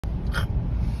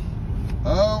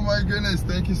my goodness.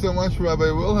 Thank you so much,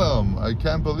 Rabbi Wilhelm. I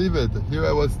can't believe it. Here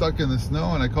I was stuck in the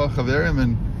snow and I called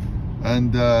Chaverim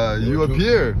and you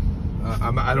appear.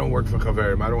 I don't work for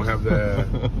Chaverim. I don't have the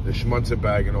schmunzer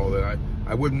bag and all that.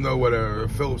 I wouldn't know what a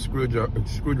Phillips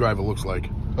screwdriver looks like.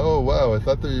 Oh, wow. I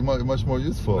thought they were much more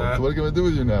useful. Nah. So what are you going to do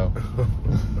with you now?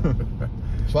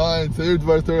 Fine. Say your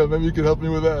Dvar Torah. Maybe you can help me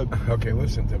with that. Okay,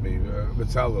 listen to me.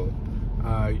 Betzalel.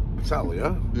 Betzalel,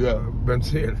 yeah? Yeah. Ben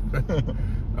Tzir.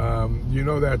 You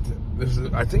know that this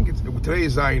is, I think today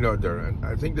is Zayin Adar, and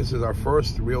I think this is our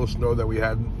first real snow that we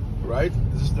had, right?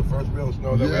 This is the first real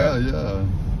snow that we had? Yeah.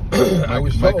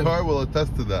 My car will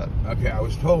attest to that. Okay, I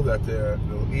was told that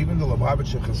even the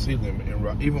Lubavitcher Hasidim in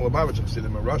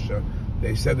Russia,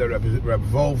 they said that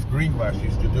Reb Wolf Greenglass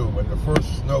used to do. When the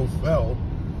first snow fell,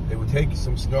 they would take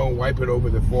some snow and wipe it over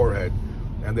the forehead.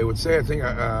 And they would say, I think,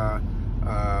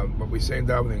 what we say in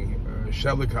davening,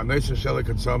 Shelik HaNeis Shelik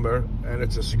HaTzomer, and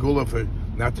it's a segula for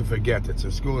not to forget. It's a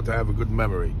segula to have a good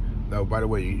memory. Now, by the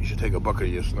way, you should take a bucket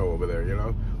of your snow over there, you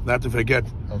know? Not to forget.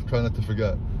 I'll try not to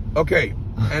forget. Okay,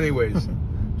 anyways.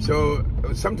 So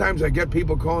sometimes I get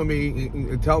people calling me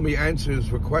and tell me answers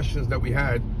for questions that we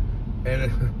had.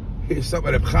 And here's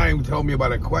something that Chaim told me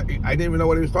about a question. I didn't even know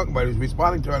what he was talking about. He was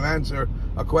responding to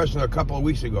a question a couple of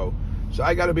weeks ago. So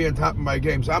I got to be on top of my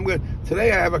game. So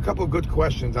today I have a couple of good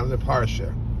questions on the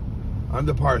Parsha.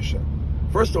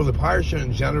 First of all, the Parsha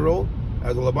in general,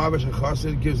 as a Lubavitcher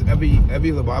Chassid, gives every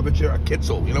Lubavitcher a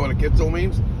kitzel. You know what a kitzel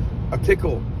means? A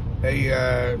tickle.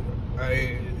 It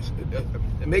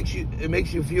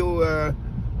makes you feel.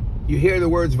 You hear the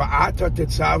words Va'ata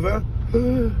Tetzava,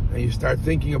 and you start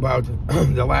thinking about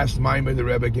the last Maimer the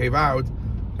Rebbe gave out,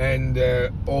 and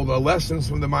all the lessons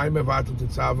from the Maimer Va'ata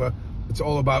Tetzava. It's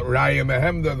all about Raya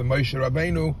Mehemda, the Moshe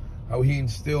Rabbeinu, how he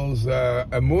instills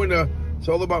Emunah. It's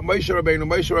all about Moshe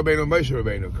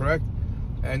Rabbeinu, correct?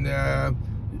 And,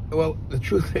 well, the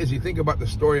truth is, you think about the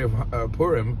story of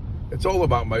Purim, it's all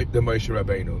about the Moshe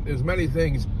Rabbeinu. There's many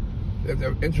things that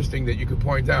are interesting that you could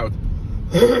point out.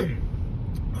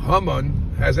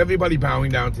 Haman has everybody bowing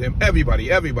down to him,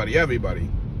 everybody.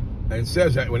 And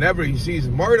says that whenever he sees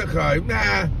Mordechai,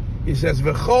 he says,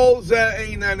 V'chol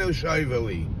zeh einanu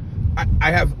shayveli.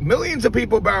 I have millions of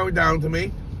people bowing down to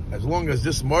me. As long as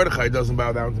this Mordechai doesn't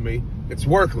bow down to me, it's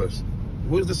worthless.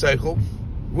 Who's the seichel?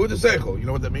 You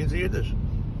know what that means in Yiddish?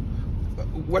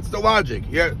 What's the logic?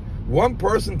 Yeah, one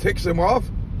person ticks him off.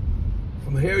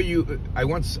 From here, I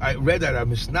read that a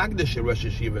Misnagdish Rosh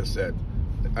Yeshiva said,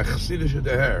 a Chassidish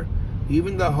Deher,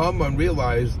 even the Haman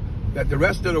realized that the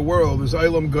rest of the world is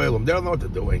Olam Goylam. They don't know what they're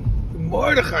doing.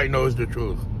 Mordechai knows the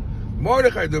truth.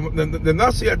 Mordechai, the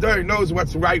Nasi Adar, knows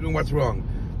what's right and what's wrong.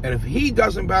 And if he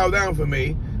doesn't bow down for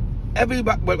me,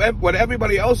 what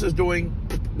everybody else is doing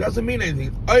doesn't mean anything.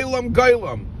 Olam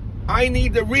Goylam. I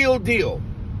need the real deal.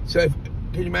 So,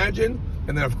 can you imagine?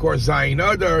 And then, of course, Zayin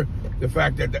Adar, the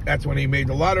fact that that's when he made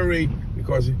the lottery,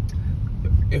 because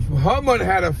if Haman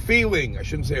had a feeling, I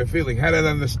shouldn't say a feeling, had an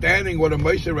understanding what a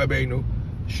Moshe Rabbeinu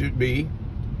should be,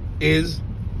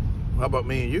 how about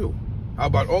me and you? How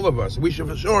about all of us? We should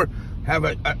for sure have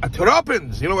a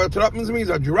terapins. You know what a terapins means?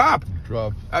 A drop.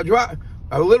 A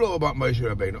little about Moshe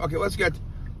Rabbeinu. Okay, let's get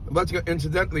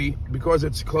incidentally, because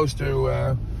it's close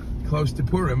to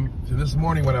Purim. So this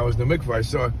morning when I was in the mikvah, I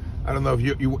saw, I don't know if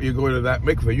you go to that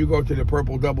mikvah. You go to the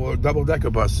purple double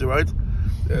decker bus, right?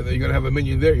 You're gonna have a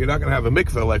minion there. You're not gonna have a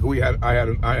mikvah like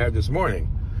I had this morning.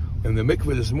 In the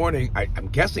mikvah this morning, I'm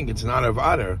guessing it's an honor of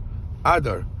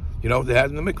Adar. You know what they had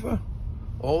in the mikvah?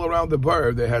 All around the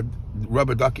bar, they had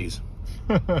rubber duckies.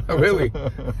 Really?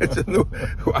 It's a new.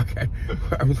 Okay.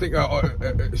 I'm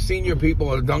thinking senior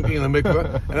people are dunking in the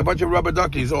mikveh and a bunch of rubber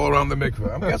duckies all around the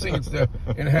mikveh. I'm guessing it's to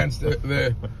enhance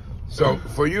the. So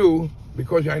for you,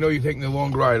 because I know you're taking the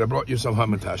long ride, I brought you some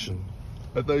hamantashen.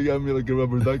 I thought you got me like a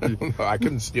rubber ducky. No, I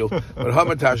couldn't steal. But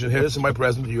hamantashen, here, this is my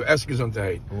present to you. Eskes on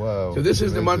Tehei. Wow. So this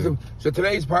is the month of. So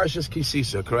today's Parshas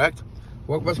Kisisa, correct?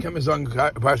 What's coming on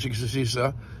Parshas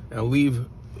Kisisa and leave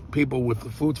people with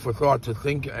food for thought to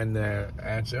think and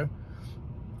answer.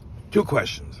 Two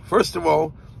questions. First of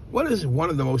all, what is one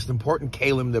of the most important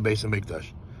kalim in the Beis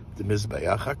Hamikdash? The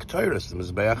Mizbeach HaKtoros, the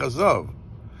Mizbeach HaZov.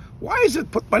 Why is it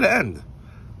put by the end?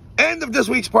 End of this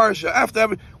week's parsha.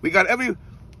 After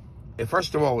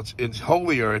first of all, it's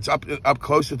holier. It's up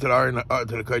closer to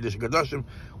the Kodesh Kodashim.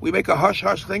 We make a hush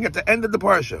thing at the end of the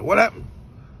parsha. What happened?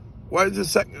 Why is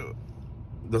this second?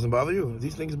 Doesn't bother you?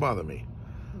 These things bother me.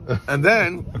 And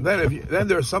then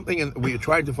there's something we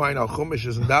tried to find out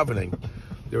chumishes in davening.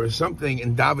 There is something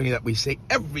in davening that we say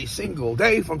every single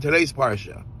day from today's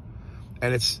parsha,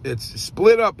 and it's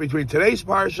split up between today's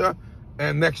parsha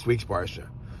and next week's parsha.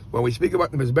 When we speak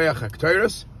about the Mizbeach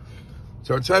HaKtoros,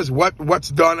 So it says what's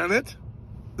done on it?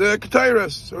 The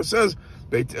Ketairos. So it says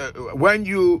when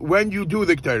you do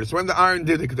the Ketairos, when the Aaron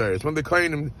did the Ketairos, when the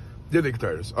Kohanim did the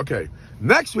Ketairos. Okay.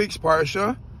 Next week's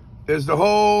parsha is the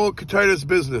whole Ketairos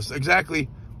business. Exactly.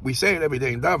 We say it every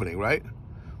day in davening, right?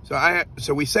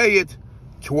 So we say it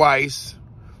twice,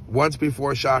 once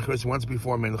before Shachris, once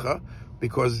before Mincha,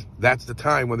 because that's the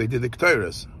time when they did the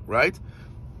Ketairos, right?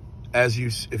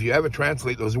 If you ever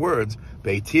translate those words,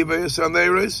 Beitivas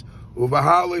Aneris,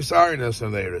 Uvahalis Arnas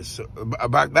Aneris.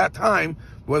 About that time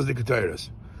was the Ketairos.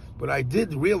 But I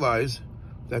did realize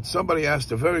that somebody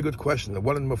asked a very good question, the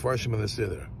one in Mefarshim in the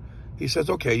Siddur. He says,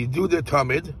 okay, you do the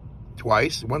Tamid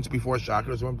twice, once before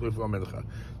Shachris, once before Mincha.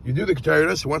 You do the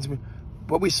Ketairos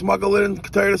but we smuggle in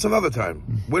Ketairos another time.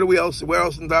 Where else in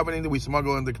davening do we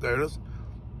smuggle in the Ketairos?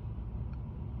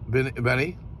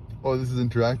 Benny? Oh, this is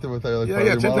interactive with our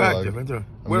yeah, it's interactive. I'm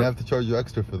going to have to charge you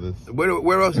extra for this.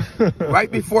 Where else? Right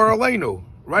before Aleinu,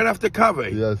 right after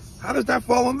Kaveh. Yes. How does that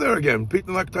fall in there again?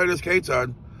 Peter Ketairos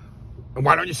Ketzad. And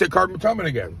why don't you say Carbon Tumen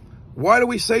again? Why do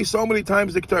we say so many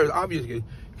times the Ketairos? Obviously,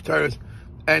 Ketairos.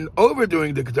 And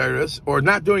overdoing the Ketairos, or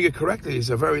not doing it correctly, is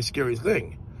a very scary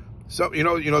thing. So, you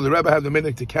know, the Rebbe had the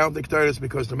minute to count the Ketairos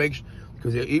because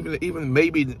even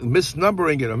maybe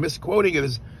misnumbering it or misquoting it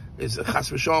is a chas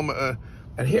v'shalom.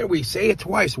 And here we say it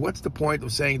twice. What's the point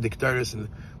of saying the Ketairos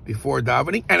before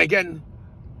davening and again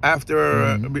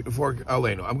after before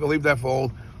Aleinu? I'm going to leave that for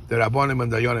all the Rabbanim and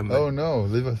Dayanim. Oh no,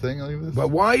 leave a thing like this. But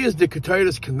why is the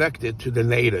Ketairos connected to the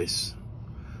Neidos?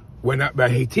 When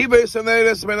Behitivas and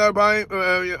Neidos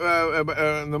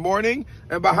in the morning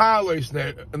and Bahalis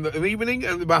in the evening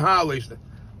and the Bahalis.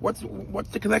 What's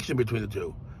the connection between the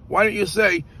two? Why don't you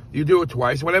say you do it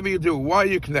twice? Whatever you do, why are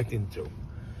you connecting the two?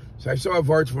 So I saw a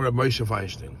verse from Reb Moshe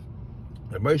Feinstein.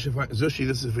 Reb Moshe Zushi,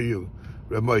 this is for you,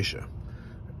 Reb Moshe.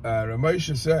 Reb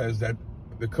Moshe says that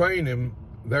the Kohanim,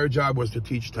 their job was to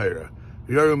teach Torah.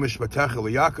 Yoru Mishpatecha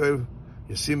LeYaakov,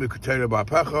 Yasimu Ketera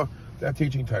Ba'apecha. They're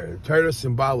teaching Torah. Torah is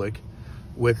symbolic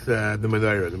with the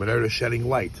menorah. The menorah is shedding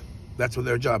light. That's what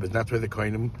their job is. That's why the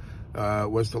Kohanim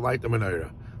was to light the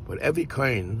menorah. But every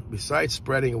Kohen, besides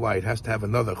spreading light, has to have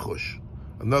another chush,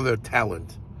 another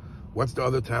talent. What's the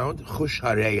other talent? Chush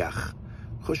hareach.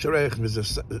 Chush hareach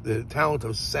is the talent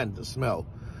of scent, the smell.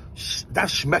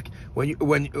 That's shmek.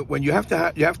 When you have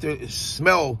to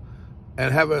smell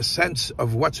and have a sense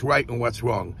of what's right and what's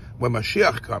wrong. When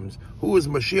Mashiach comes, who is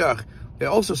Mashiach? It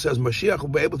also says Mashiach will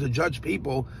be able to judge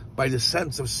people by the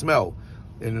sense of smell.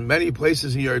 In many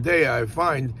places in Yerdea, I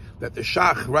find that the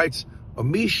Shach writes,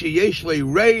 Amishi Yeshle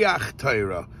Reach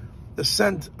Torah, the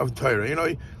scent of Torah. You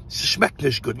know, schmeckt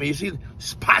nicht good. You see,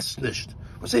 passt nicht.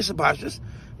 What's say passt?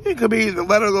 It could be the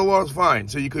letter of the law is fine.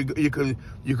 So you could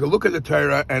look at the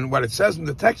Torah and what it says in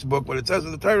the textbook, what it says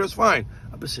in the Torah is fine.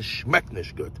 But it's schmeckt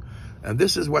nicht good. And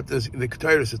this is what the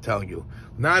Ketairos is telling you.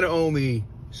 Not only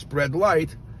spread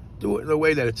light, do it in a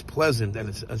way that it's pleasant and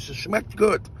it's schmeckt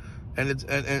good, and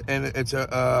it's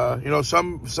a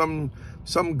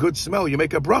some good smell. You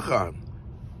make a bracha on.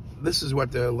 This is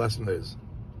what the lesson is.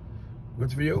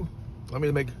 Good for you. Let me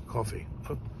make coffee.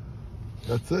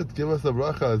 That's it. Give us a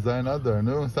bracha, Zayin Adar,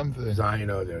 no something.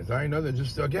 Zayin Adar.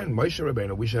 Just again, Moshe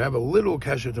Rabbeinu. We should have a little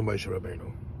kesher to Moshe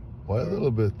Rabbeinu. Why a little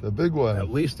bit? A big one.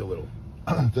 At least a little.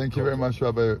 Thank you very much,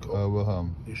 Rabbi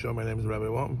Wilhelm. You sure my name is Rabbi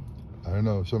Wilhelm? I don't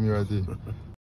know. Show me your ID.